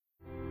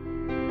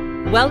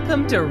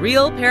Welcome to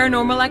Real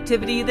Paranormal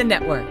Activity, the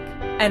network.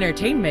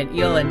 Entertainment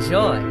you'll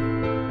enjoy.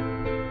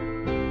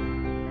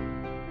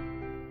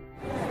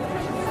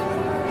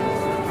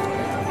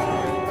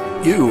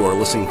 You are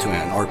listening to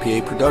an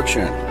RPA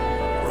production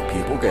where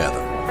people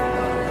gather.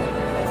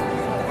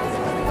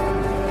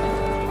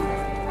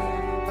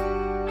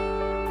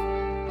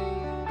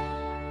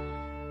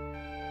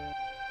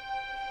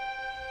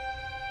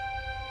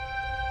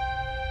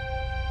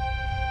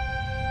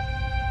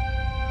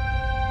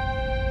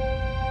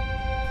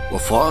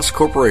 LaFosse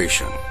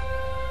Corporation,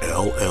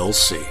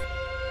 LLC.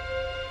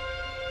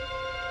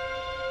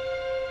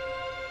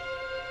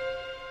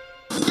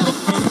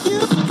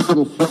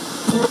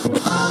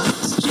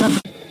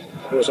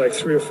 There was like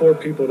 3 or 4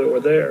 people that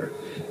were there.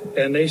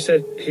 And they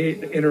said he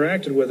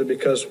interacted with it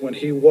because when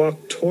he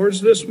walked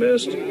towards this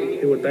mist,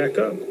 it would back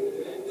up.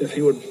 If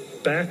he would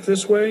back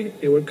this way,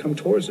 it would come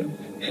towards him.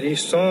 And he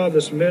saw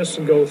this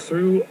mist go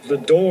through the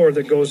door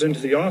that goes into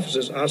the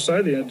offices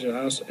outside the engine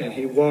house, and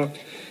he walked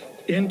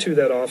into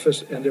that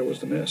office, and there was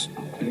the mist.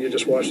 And he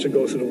just watched it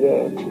go through the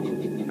wall.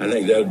 I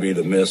think that would be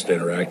the mist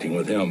interacting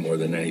with him more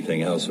than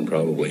anything else and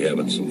probably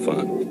having some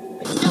fun.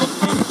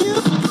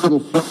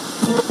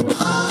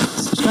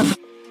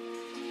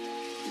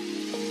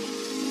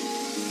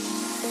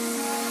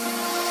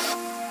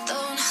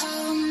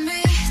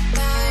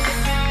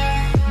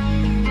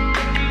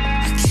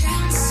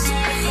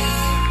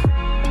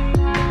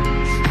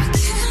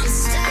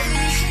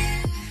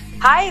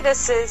 Hi,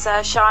 this is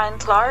Sharon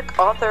Clark,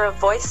 author of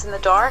Voice in the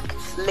Dark,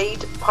 lead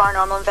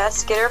paranormal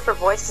investigator for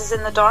Voices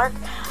in the Dark,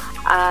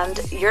 and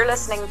you're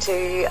listening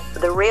to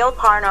the Real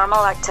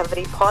Paranormal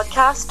Activity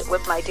podcast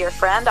with my dear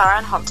friend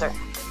Aaron Hunter.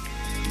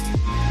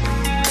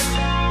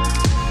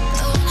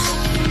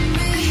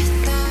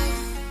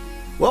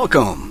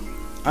 Welcome.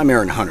 I'm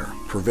Aaron Hunter,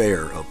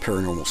 purveyor of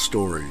paranormal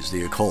stories,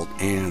 the occult,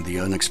 and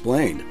the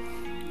unexplained.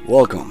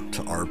 Welcome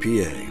to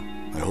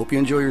RPA. I hope you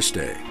enjoy your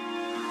stay.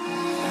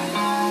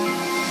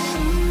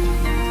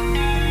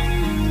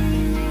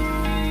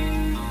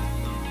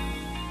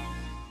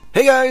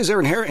 Hey guys,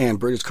 Aaron here, and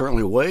Britt is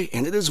currently away,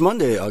 and it is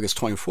Monday, August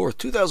 24th,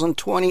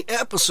 2020,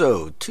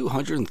 episode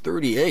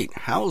 238.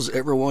 How's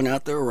everyone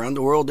out there around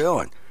the world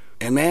doing?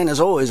 And man, as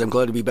always, I'm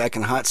glad to be back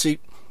in the hot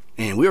seat,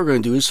 and we are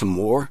going to do some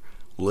more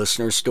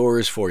listener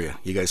stories for you.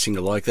 You guys seem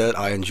to like that.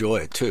 I enjoy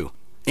it too.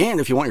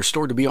 And if you want your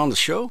story to be on the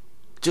show,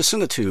 just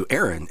send it to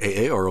Aaron,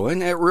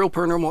 A-A-R-O-N, at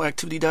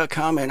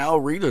realparanormalactivity.com, and I'll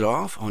read it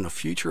off on a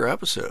future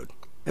episode.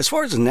 As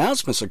far as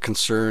announcements are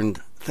concerned,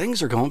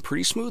 things are going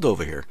pretty smooth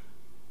over here.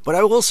 But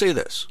I will say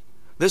this.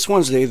 This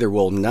Wednesday, there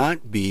will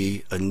not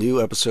be a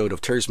new episode of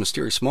Terry's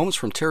Mysterious Moments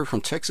from Terry from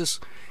Texas.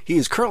 He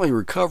is currently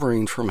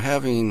recovering from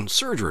having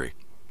surgery,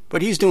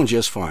 but he's doing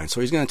just fine.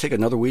 So he's going to take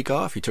another week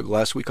off. He took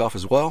last week off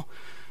as well.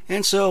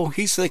 And so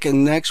he's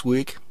thinking next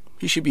week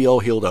he should be all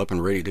healed up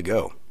and ready to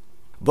go.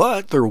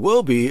 But there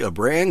will be a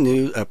brand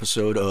new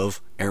episode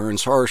of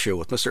Aaron's Horror Show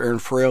with Mr. Aaron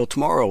Frail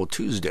tomorrow,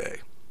 Tuesday.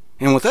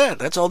 And with that,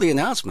 that's all the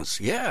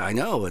announcements. Yeah, I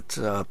know. It's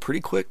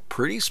pretty quick,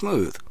 pretty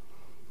smooth.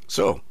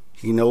 So,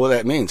 you know what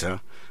that means, huh?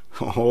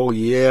 Oh,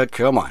 yeah,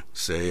 come on.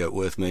 Say it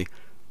with me.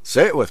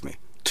 Say it with me.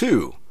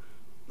 2.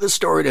 The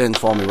story didn't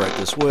follow me right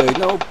this way.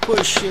 No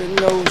pushing,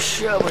 no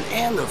shoving,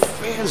 and the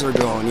fans are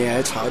going. Yeah,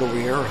 it's hot over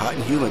here, hot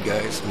and humid,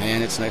 guys.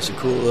 Man, it's nice and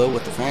cool, though,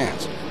 with the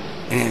fans.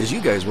 And as you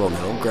guys well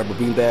know, grab a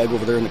beanbag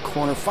over there in the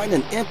corner, find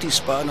an empty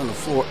spot on the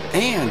floor,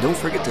 and don't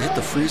forget to hit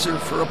the freezer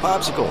for a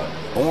popsicle.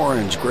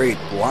 Orange, grape,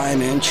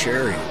 lime, and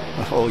cherry.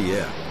 Oh,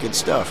 yeah, good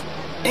stuff.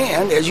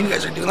 And as you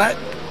guys are doing that,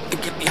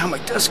 get behind my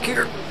desk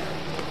here.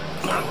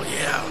 Oh,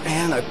 yeah.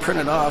 And I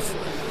printed off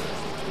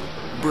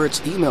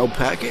Britt's email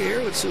packet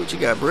here. Let's see what you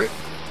got, Britt.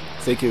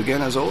 Thank you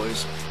again, as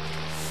always.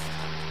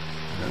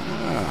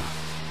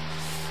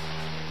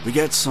 We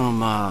got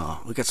some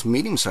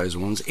medium-sized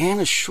ones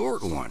and a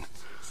short one.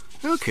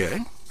 Okay,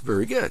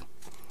 very good.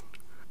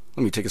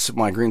 Let me take a sip of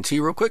my green tea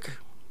real quick.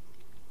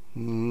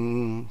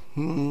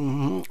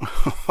 Mm-hmm.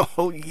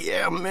 Oh,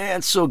 yeah,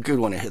 man. So good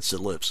when it hits the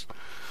lips.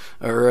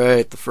 All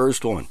right, the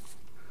first one.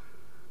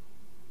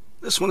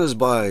 This one is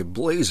by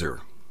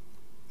Blazer,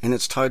 and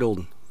it's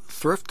titled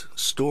Thrift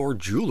Store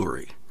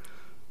Jewelry.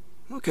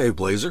 Okay,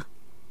 Blazer.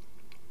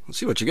 Let's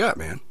see what you got,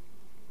 man.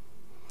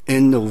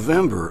 In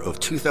November of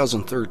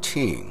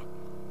 2013,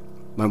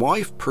 my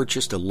wife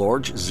purchased a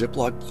large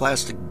Ziploc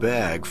plastic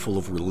bag full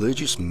of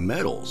religious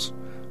medals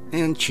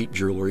and cheap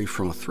jewelry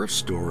from a thrift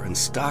store in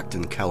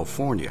Stockton,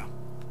 California.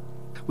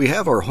 We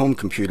have our home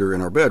computer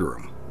in our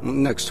bedroom,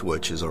 next to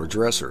which is our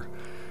dresser.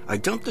 I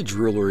dumped the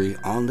jewelry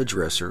on the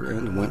dresser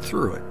and went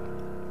through it.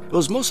 It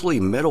was mostly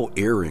metal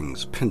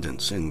earrings,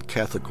 pendants, and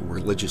Catholic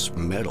religious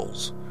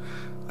medals.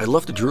 I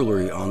left the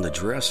jewelry on the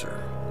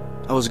dresser.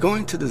 I was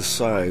going to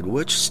decide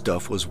which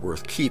stuff was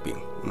worth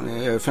keeping,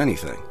 if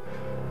anything.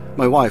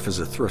 My wife is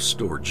a thrift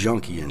store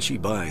junkie and she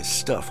buys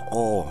stuff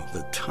all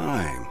the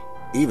time,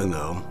 even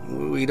though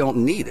we don't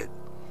need it.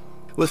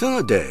 Within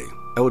a day,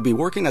 I would be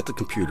working at the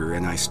computer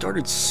and I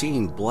started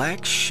seeing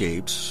black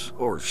shapes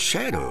or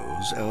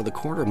shadows out of the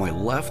corner of my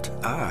left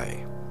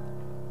eye.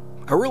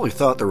 I really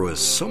thought there was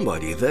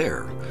somebody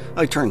there.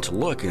 I turned to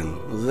look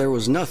and there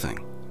was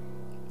nothing.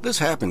 This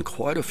happened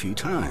quite a few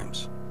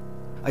times.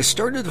 I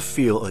started to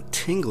feel a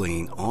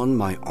tingling on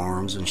my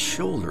arms and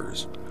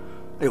shoulders.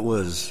 It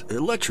was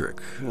electric,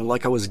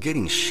 like I was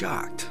getting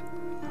shocked.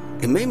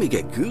 It made me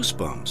get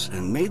goosebumps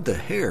and made the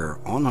hair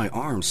on my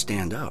arms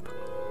stand up.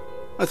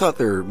 I thought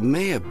there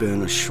may have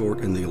been a short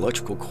in the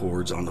electrical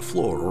cords on the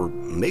floor, or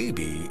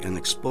maybe an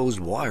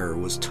exposed wire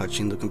was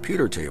touching the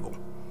computer table.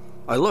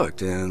 I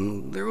looked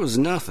and there was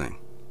nothing.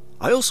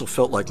 I also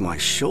felt like my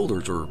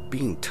shoulders were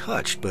being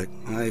touched, but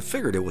I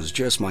figured it was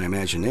just my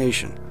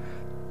imagination.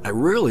 I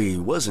really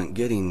wasn't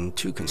getting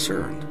too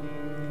concerned.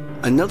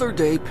 Another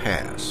day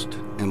passed,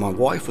 and my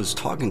wife was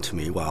talking to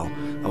me while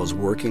I was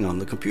working on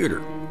the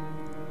computer.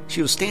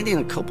 She was standing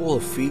a couple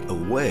of feet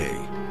away.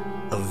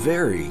 A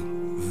very,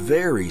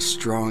 very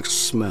strong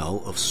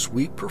smell of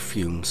sweet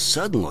perfume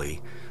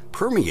suddenly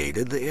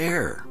permeated the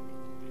air.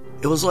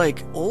 It was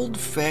like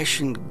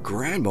old-fashioned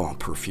grandma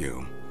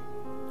perfume.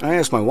 I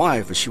asked my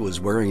wife if she was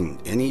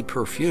wearing any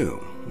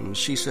perfume, and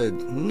she said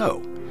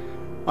no.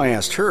 I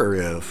asked her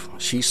if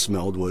she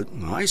smelled what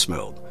I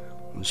smelled,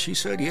 and she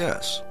said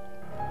yes.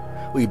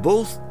 We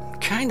both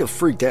kind of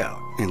freaked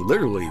out and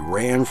literally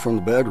ran from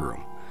the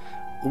bedroom.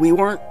 We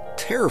weren't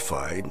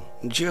terrified,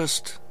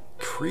 just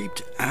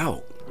creeped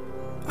out.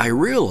 I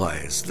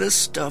realized this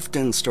stuff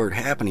didn't start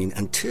happening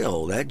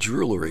until that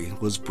jewelry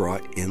was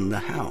brought in the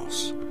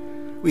house.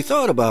 We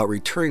thought about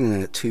returning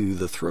it to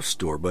the thrift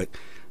store, but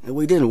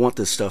we didn't want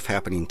this stuff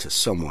happening to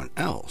someone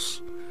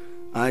else.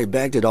 I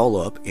bagged it all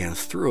up and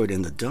threw it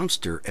in the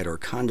dumpster at our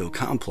condo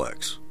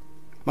complex.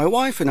 My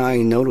wife and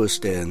I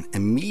noticed an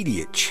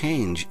immediate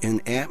change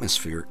in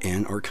atmosphere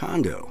in our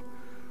condo.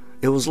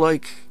 It was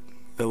like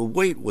a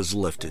weight was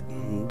lifted.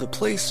 The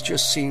place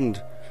just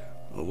seemed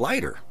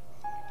lighter.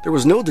 There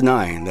was no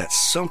denying that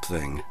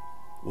something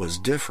was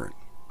different.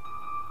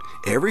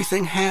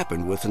 Everything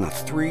happened within a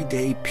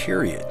 3-day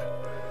period.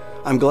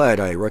 I'm glad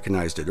I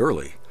recognized it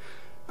early.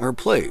 Our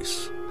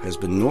place has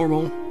been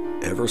normal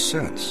ever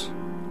since.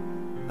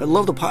 I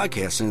love the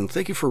podcast and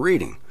thank you for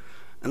reading.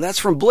 And that's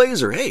from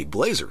Blazer. Hey,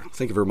 Blazer,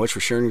 thank you very much for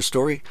sharing your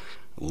story.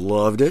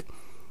 Loved it.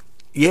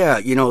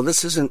 Yeah,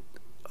 this isn't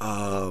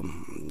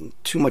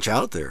too much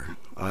out there.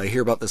 I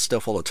hear about this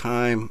stuff all the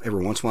time.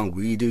 Every once in a while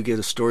we do get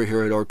a story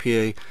here at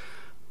RPA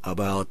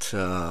about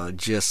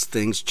just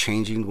things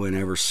changing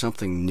whenever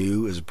something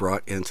new is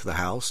brought into the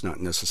house. Not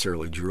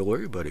necessarily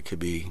jewelry, but it could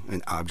be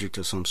an object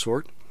of some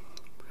sort.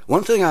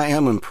 One thing I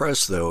am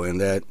impressed, though,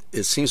 and that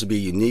it seems to be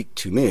unique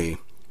to me,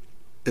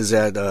 is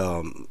that,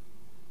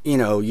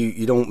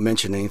 you don't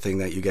mention anything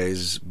that you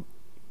guys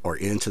are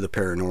into the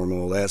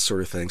paranormal, that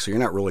sort of thing. So you're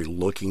not really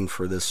looking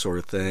for this sort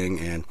of thing.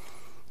 And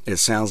it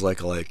sounds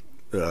like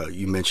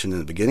you mentioned in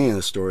the beginning of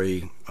the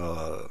story,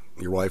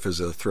 your wife is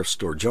a thrift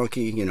store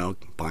junkie,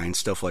 buying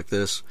stuff like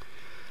this.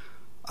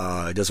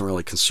 It doesn't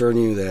really concern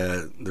you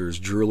that there's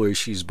jewelry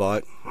she's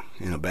bought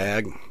in a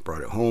bag,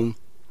 brought it home.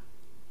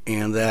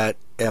 And that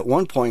at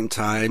one point in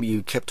time,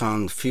 you kept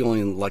on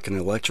feeling like an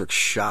electric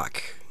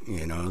shock.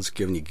 It's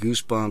giving you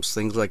goosebumps,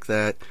 things like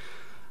that.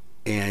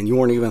 And you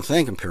weren't even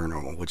thinking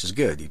paranormal, which is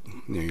good.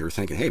 You were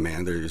thinking, hey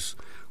man, there's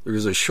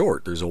a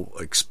short, there's a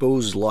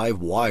exposed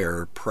live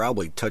wire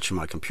probably touching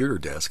my computer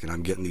desk, and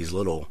I'm getting these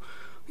little,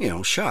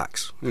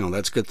 shocks.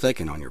 That's good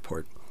thinking on your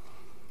part.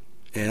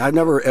 And I've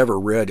never ever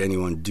read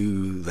anyone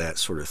do that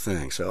sort of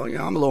thing. So,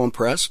 I'm a little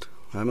impressed,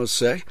 I must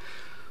say.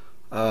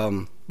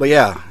 But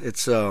yeah,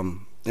 it's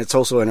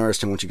also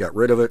interesting once you got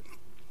rid of it.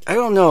 I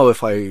don't know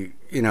if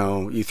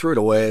you threw it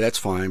away, that's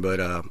fine, but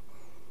how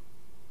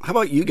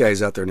about you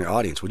guys out there in the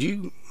audience? Would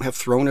you have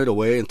thrown it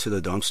away into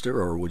the dumpster,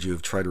 or would you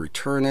have tried to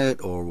return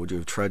it, or would you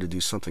have tried to do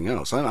something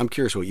else? I'm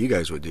curious what you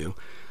guys would do.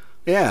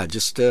 Yeah,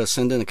 just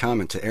send in a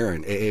comment to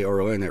Aaron,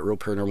 AARON, at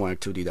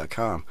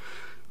realparanormalactivity.com.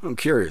 I'm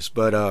curious,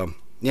 but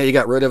you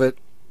got rid of it,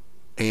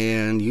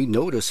 and you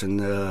notice an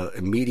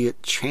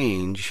immediate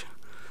change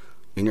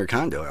in your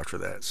condo after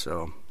that.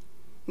 So,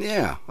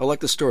 yeah, I like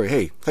the story.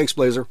 Hey, thanks,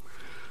 Blazer.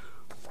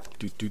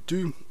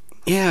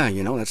 Yeah,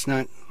 that's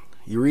not...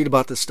 You read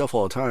about this stuff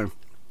all the time,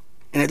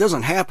 and it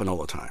doesn't happen all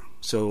the time.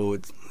 So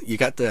you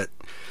got that...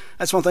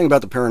 That's one thing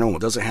about the paranormal.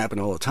 It doesn't happen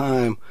all the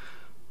time.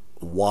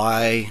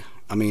 Why?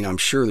 I mean, I'm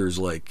sure there's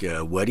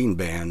wedding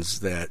bands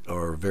that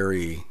are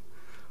very...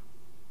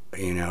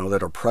 that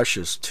are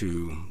precious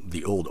to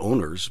the old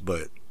owners,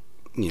 but,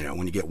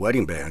 when you get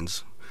wedding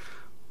bands,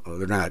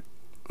 they're not...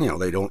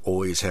 they don't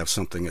always have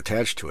something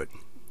attached to it.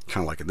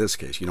 Kind of like in this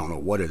case, you don't know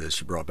what it is.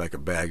 She brought back a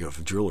bag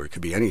of jewelry. It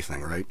could be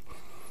anything, right?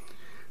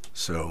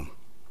 So,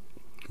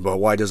 but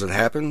why does it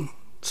happen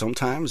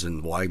sometimes,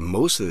 and why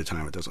most of the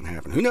time it doesn't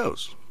happen? Who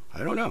knows?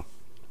 I don't know.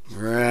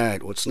 All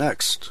right, what's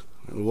next?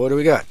 What do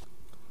we got?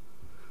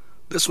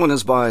 This one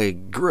is by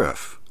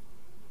Griff,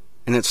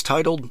 and it's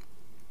titled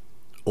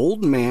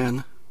Old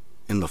Man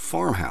in the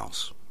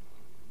Farmhouse.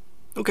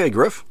 Okay,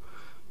 Griff,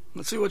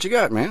 let's see what you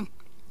got, man.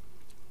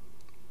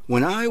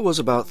 When I was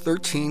about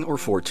 13 or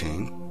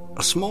 14,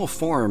 a small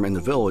farm in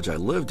the village I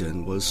lived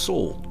in was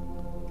sold.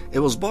 It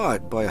was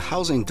bought by a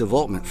housing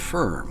development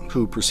firm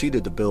who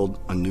proceeded to build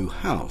a new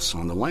house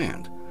on the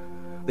land.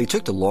 They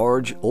took the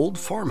large old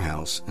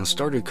farmhouse and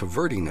started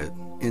converting it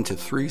into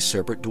 3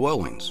 separate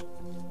dwellings.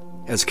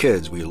 As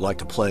kids, we liked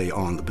to play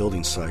on the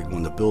building site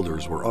when the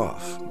builders were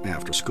off,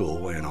 after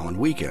school and on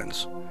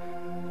weekends.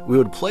 We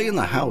would play in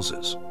the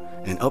houses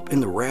and up in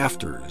the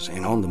rafters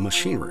and on the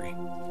machinery.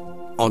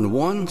 On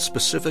one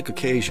specific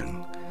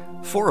occasion,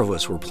 4 of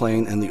us were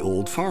playing in the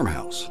old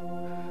farmhouse.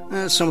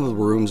 Some of the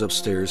rooms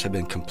upstairs had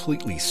been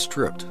completely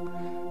stripped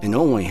and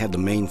only had the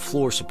main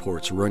floor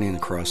supports running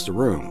across the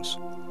rooms.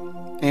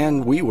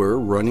 And we were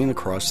running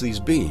across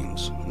these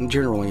beams,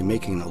 generally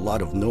making a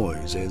lot of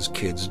noise as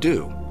kids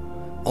do.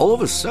 All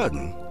of a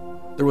sudden,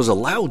 there was a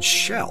loud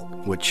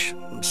shout which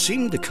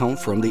seemed to come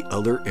from the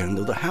other end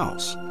of the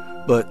house,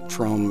 but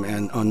from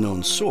an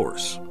unknown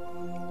source.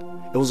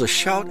 It was a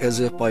shout as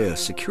if by a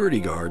security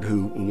guard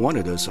who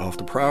wanted us off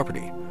the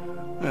property.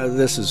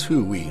 This is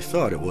who we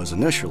thought it was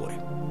initially.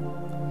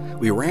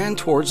 We ran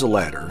towards the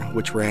ladder,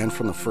 which ran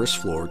from the first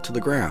floor to the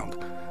ground,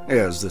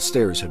 as the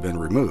stairs had been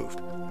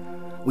removed.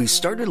 We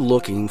started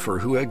looking for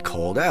who had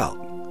called out.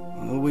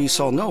 We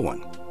saw no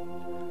one.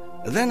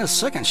 Then a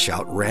second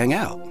shout rang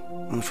out,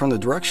 from the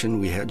direction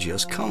we had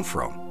just come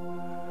from.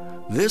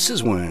 This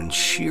is when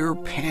sheer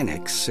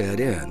panic set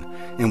in,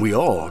 and we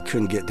all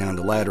couldn't get down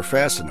the ladder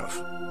fast enough.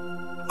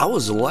 I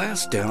was the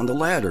last down the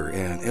ladder,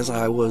 and as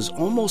I was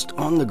almost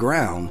on the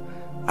ground,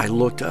 I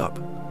looked up.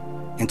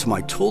 And to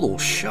my total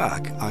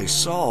shock, I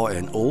saw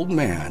an old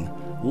man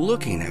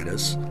looking at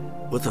us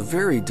with a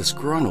very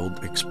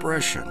disgruntled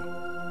expression.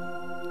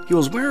 He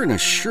was wearing a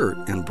shirt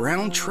and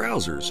brown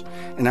trousers,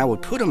 and I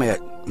would put him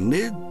at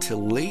mid to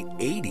late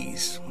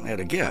 80s at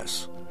a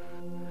guess.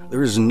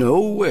 There is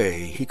no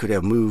way he could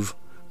have moved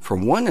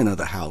from one end of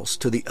the house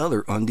to the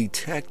other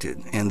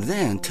undetected, and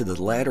then to the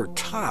ladder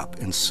top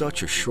in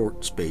such a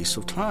short space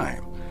of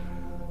time.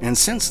 And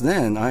since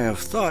then, I have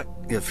thought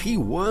if he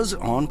was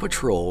on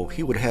patrol,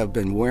 he would have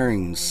been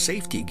wearing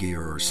safety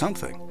gear or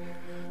something.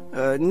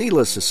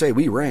 Needless to say,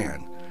 we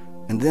ran,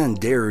 and then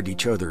dared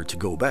each other to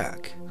go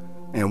back.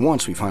 And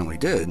once we finally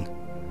did,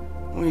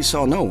 we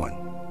saw no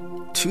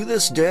one. To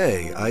this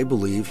day, I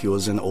believe he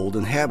was an old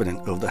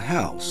inhabitant of the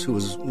house who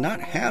was not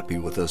happy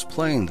with us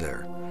playing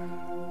there.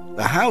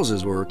 The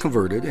houses were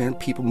converted and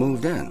people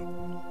moved in.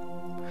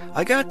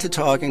 I got to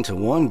talking to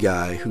one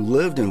guy who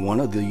lived in one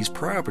of these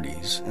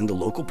properties in the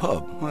local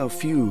pub a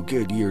few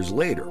good years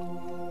later.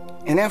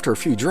 And after a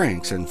few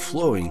drinks and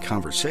flowing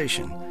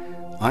conversation,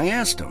 I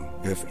asked him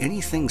if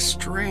anything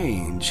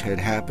strange had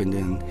happened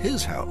in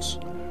his house.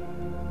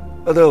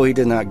 Although he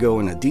did not go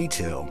into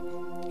detail,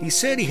 he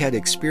said he had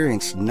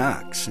experienced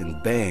knocks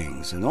and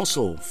bangs and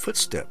also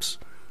footsteps.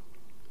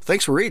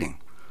 Thanks for reading.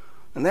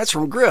 And that's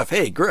from Griff.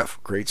 Hey, Griff,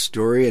 great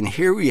story. And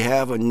here we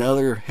have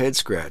another head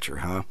scratcher,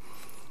 huh?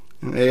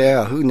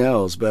 Yeah, who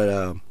knows?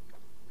 But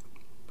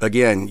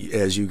again,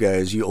 as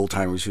you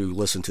old-timers who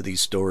listen to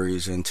these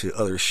stories and to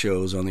other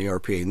shows on the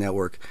RPA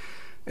network,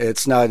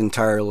 it's not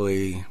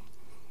entirely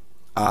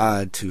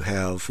odd to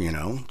have,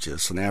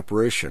 just an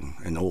apparition,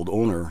 an old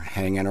owner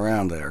hanging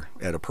around there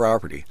at a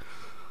property.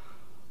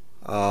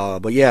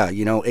 But yeah,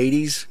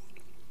 80s.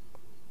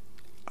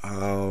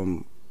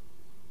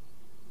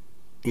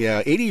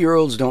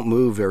 80-year-olds don't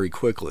move very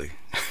quickly,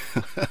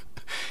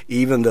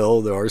 even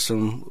though there are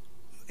some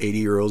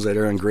 80-year-olds that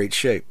are in great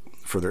shape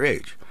for their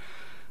age.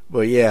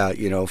 But yeah,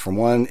 from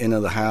one end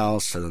of the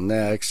house to the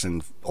next,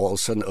 and all of a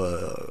sudden,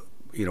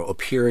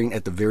 appearing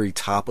at the very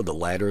top of the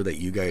ladder that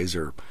you guys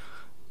are,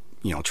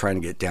 trying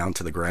to get down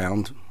to the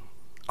ground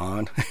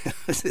on.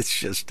 It's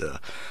just,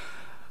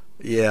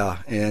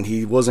 and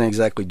he wasn't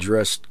exactly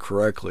dressed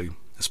correctly,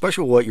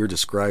 especially what you're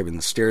describing.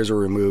 The stairs are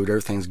removed,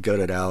 everything's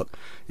gutted out.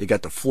 You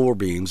got the floor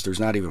beams. There's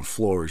not even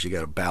floors. You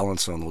got to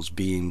balance on those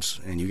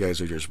beams, and you guys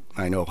are just,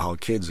 I know how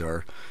kids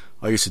are.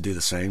 I used to do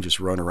the same, just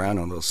run around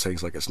on those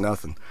things like it's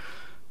nothing.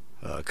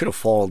 Could have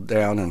fallen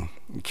down and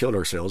killed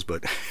ourselves,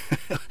 but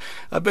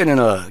I've been in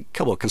a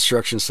couple of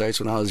construction sites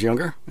when I was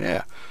younger.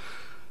 Yeah.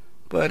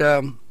 But,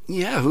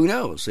 who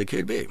knows? It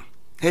could be.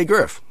 Hey,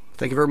 Griff,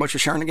 thank you very much for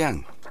sharing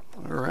again.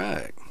 All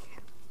right.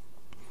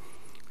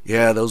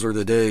 Yeah, those were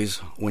the days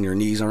when your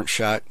knees aren't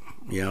shot,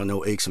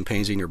 no aches and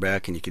pains in your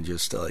back, and you can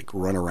just,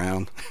 run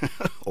around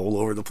all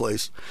over the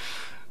place.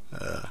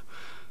 All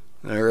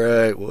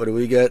right, what do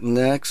we got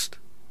next?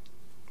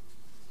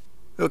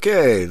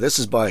 Okay, this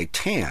is by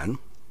Tan,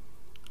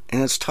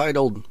 and it's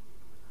titled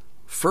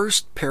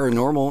First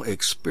Paranormal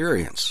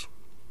Experience.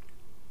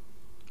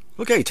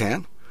 Okay,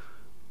 Tan,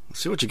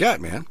 let's see what you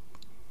got, man.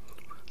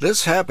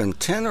 This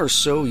happened 10 or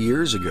so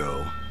years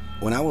ago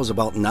when I was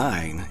about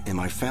 9 in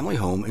my family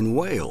home in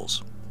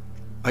Wales.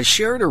 I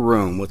shared a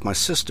room with my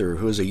sister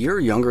who is a year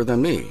younger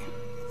than me.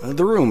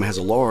 The room has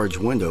a large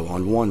window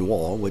on one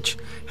wall which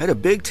had a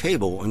big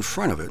table in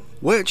front of it,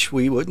 which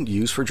we would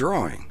use for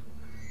drawing.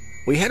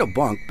 We had a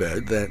bunk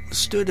bed that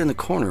stood in the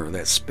corner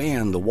that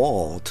spanned the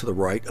wall to the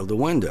right of the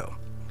window.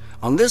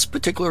 On this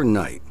particular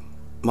night,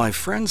 my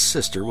friend's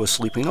sister was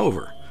sleeping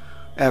over.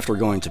 After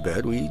going to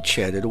bed, we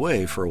chatted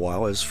away for a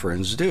while as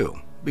friends do.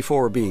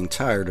 before being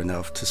tired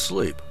enough to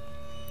sleep.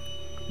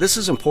 This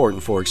is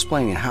important for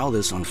explaining how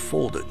this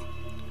unfolded.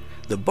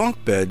 The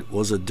bunk bed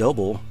was a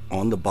double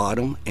on the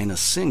bottom and a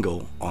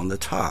single on the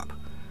top,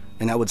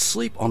 and I would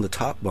sleep on the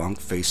top bunk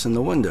facing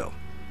the window.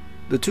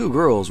 The two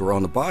girls were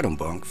on the bottom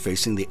bunk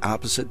facing the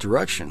opposite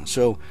direction,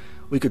 so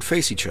we could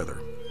face each other.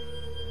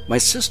 My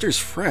sister's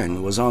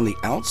friend was on the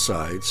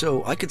outside,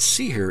 so I could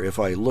see her if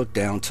I looked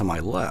down to my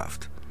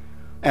left.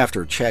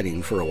 After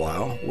chatting for a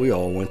while, we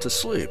all went to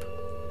sleep.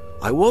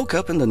 I woke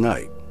up in the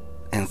night,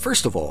 and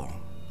first of all,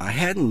 I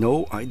had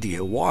no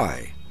idea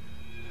why.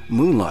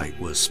 Moonlight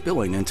was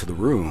spilling into the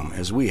room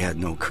as we had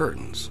no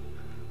curtains.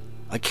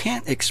 I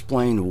can't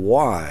explain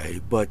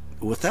why, but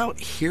without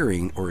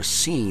hearing or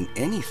seeing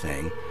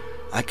anything,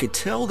 I could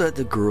tell that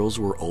the girls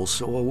were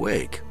also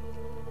awake,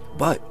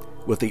 but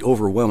with the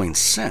overwhelming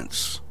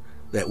sense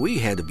that we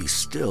had to be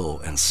still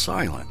and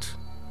silent.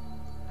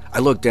 I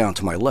looked down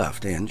to my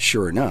left, and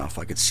sure enough,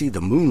 I could see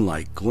the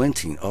moonlight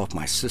glinting off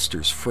my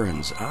sister's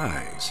friend's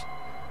eyes.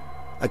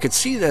 I could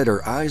see that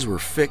her eyes were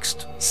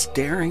fixed,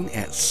 staring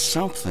at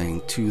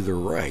something to the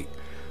right,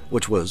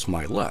 which was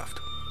my left.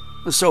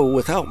 So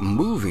without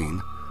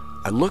moving,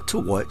 I looked to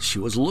what she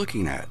was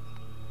looking at.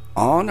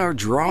 On our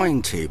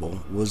drawing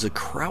table was a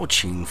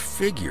crouching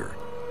figure.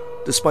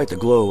 Despite the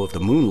glow of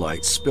the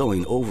moonlight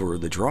spilling over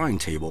the drawing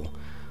table,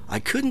 I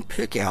couldn't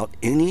pick out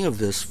any of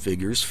this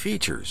figure's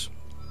features.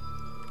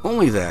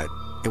 Only that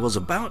it was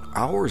about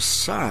our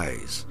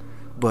size,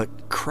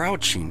 but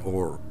crouching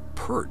or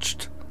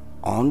perched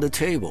on the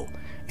table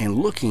and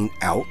looking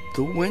out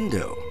the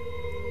window.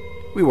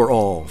 We were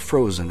all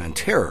frozen in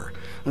terror,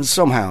 and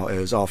somehow,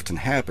 as often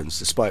happens,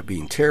 despite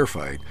being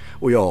terrified,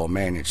 we all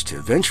managed to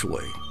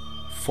eventually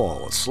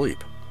fall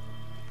asleep.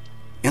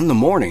 In the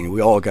morning,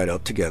 we all got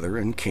up together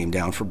and came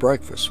down for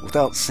breakfast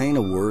without saying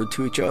a word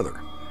to each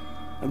other,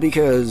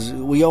 because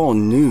we all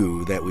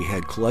knew that we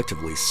had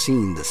collectively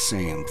seen the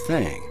same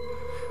thing.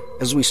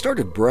 As we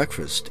started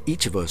breakfast,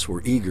 each of us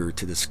were eager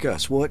to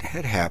discuss what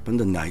had happened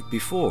the night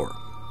before.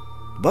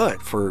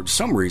 But for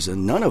some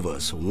reason, none of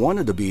us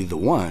wanted to be the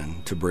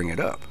one to bring it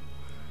up.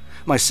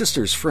 My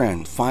sister's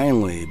friend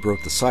finally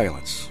broke the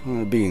silence,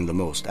 being the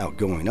most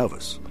outgoing of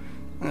us,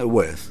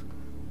 with,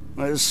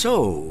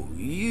 "So,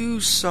 you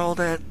saw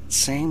that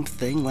same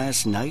thing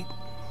last night?"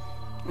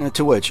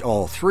 To which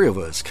all three of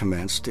us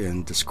commenced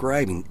in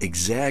describing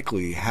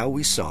exactly how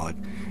we saw it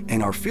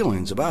and our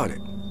feelings about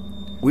it.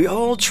 We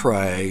all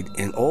tried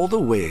in all the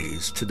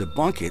ways to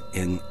debunk it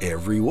in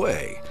every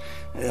way.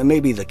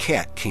 Maybe the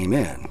cat came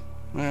in.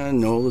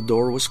 No, the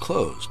door was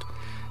closed,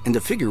 and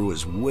the figure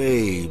was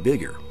way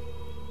bigger.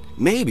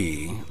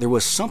 Maybe there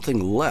was something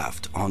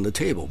left on the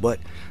table, but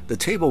the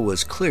table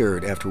was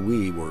cleared after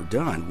we were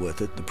done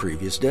with it the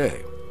previous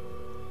day.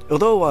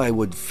 Although I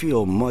would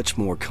feel much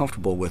more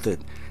comfortable with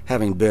it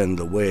having been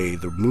the way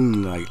the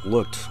moonlight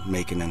looked,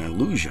 making an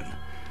illusion,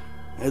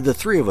 the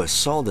three of us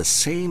saw the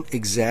same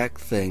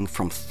exact thing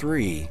from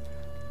 3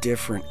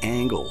 different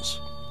angles.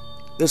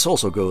 This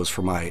also goes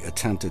for my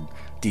attempted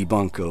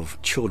debunk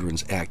of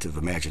children's active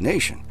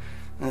imagination.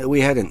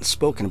 We hadn't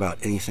spoken about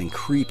anything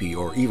creepy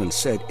or even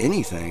said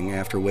anything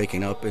after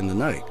waking up in the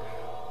night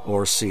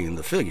or seeing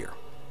the figure.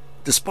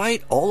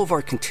 Despite all of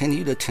our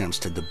continued attempts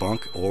to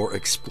debunk or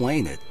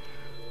explain it,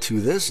 to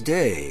this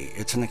day,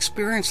 it's an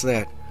experience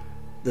that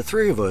the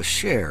three of us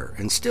share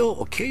and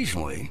still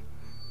occasionally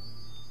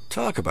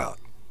talk about.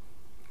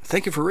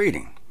 Thank you for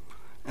reading.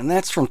 And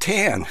that's from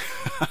Tan.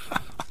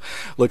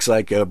 Looks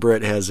like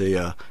Brett has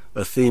a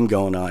theme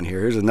going on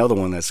here. Here's another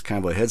one that's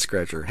kind of a head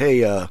scratcher.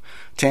 Hey,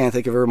 Tan,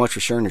 thank you very much for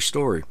sharing your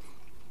story.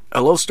 I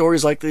love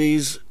stories like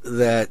these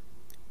that,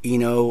 you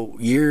know,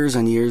 years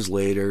and years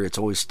later, it's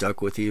always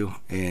stuck with you,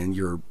 and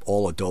you're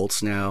all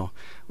adults now.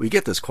 We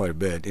get this quite a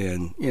bit,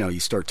 and, you know, you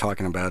start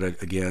talking about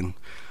it again,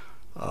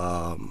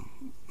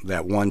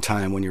 that one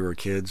time when you were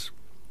kids.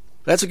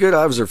 That's a good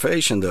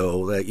observation,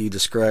 though, that you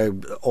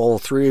described all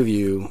three of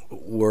you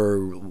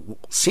were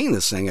seeing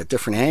this thing at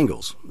different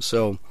angles.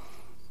 So,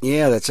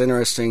 yeah, that's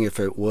interesting if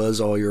it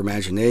was all your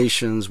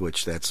imaginations,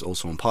 which that's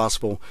also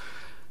impossible.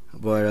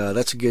 But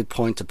that's a good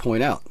point to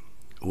point out.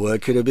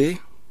 What could it be?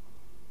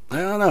 I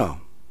don't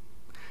know.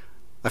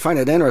 I find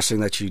it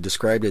interesting that you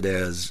described it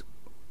as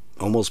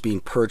almost being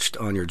perched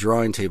on your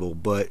drawing table,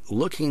 but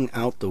looking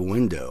out the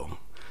window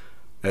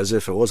as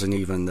if it wasn't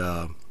even,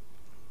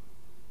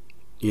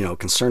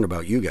 concerned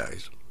about you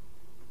guys.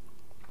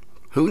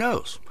 Who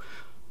knows?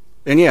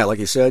 And yeah, like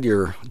you said,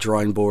 your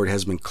drawing board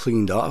has been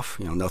cleaned off.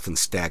 You know, nothing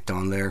stacked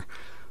on there.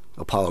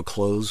 A pile of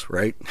clothes,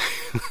 right?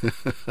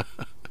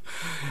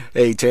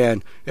 Hey,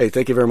 Tan. Hey,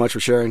 thank you very much for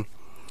sharing.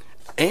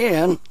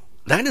 And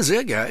that is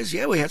it, guys.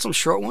 Yeah, we had some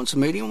short ones, some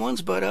medium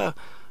ones, but,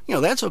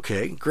 that's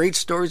okay. Great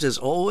stories as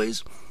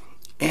always.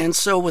 And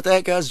so with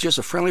that, guys, just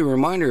a friendly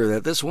reminder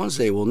that this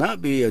Wednesday will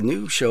not be a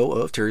new show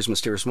of Terry's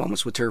Mysterious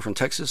Moments with Terry from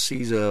Texas.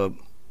 He's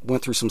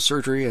went through some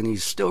surgery and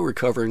he's still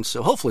recovering,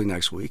 so hopefully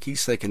next week.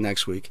 He's thinking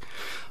next week.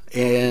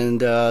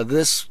 And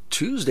this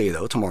Tuesday,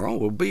 though, tomorrow,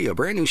 will be a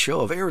brand new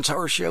show of Aaron's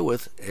Horror Show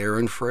with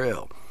Aaron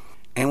Frail.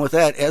 And with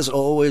that, as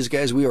always,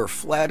 guys, we are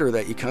flattered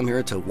that you come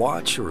here to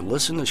watch or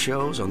listen to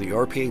shows on the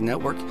RPA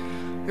network.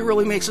 It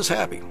really makes us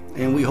happy,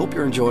 and we hope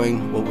you're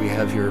enjoying what we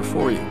have here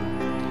for you.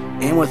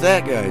 And with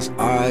that, guys,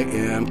 I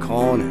am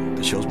calling it.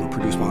 The show's been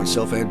produced by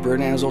myself and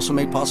Britt, and is also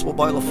made possible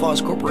by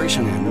LaFosse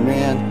Corporation. And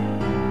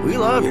man, we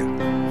love you.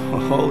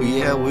 Oh,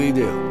 yeah, we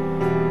do.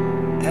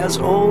 As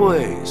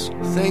always,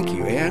 thank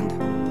you, and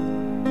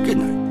good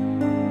night.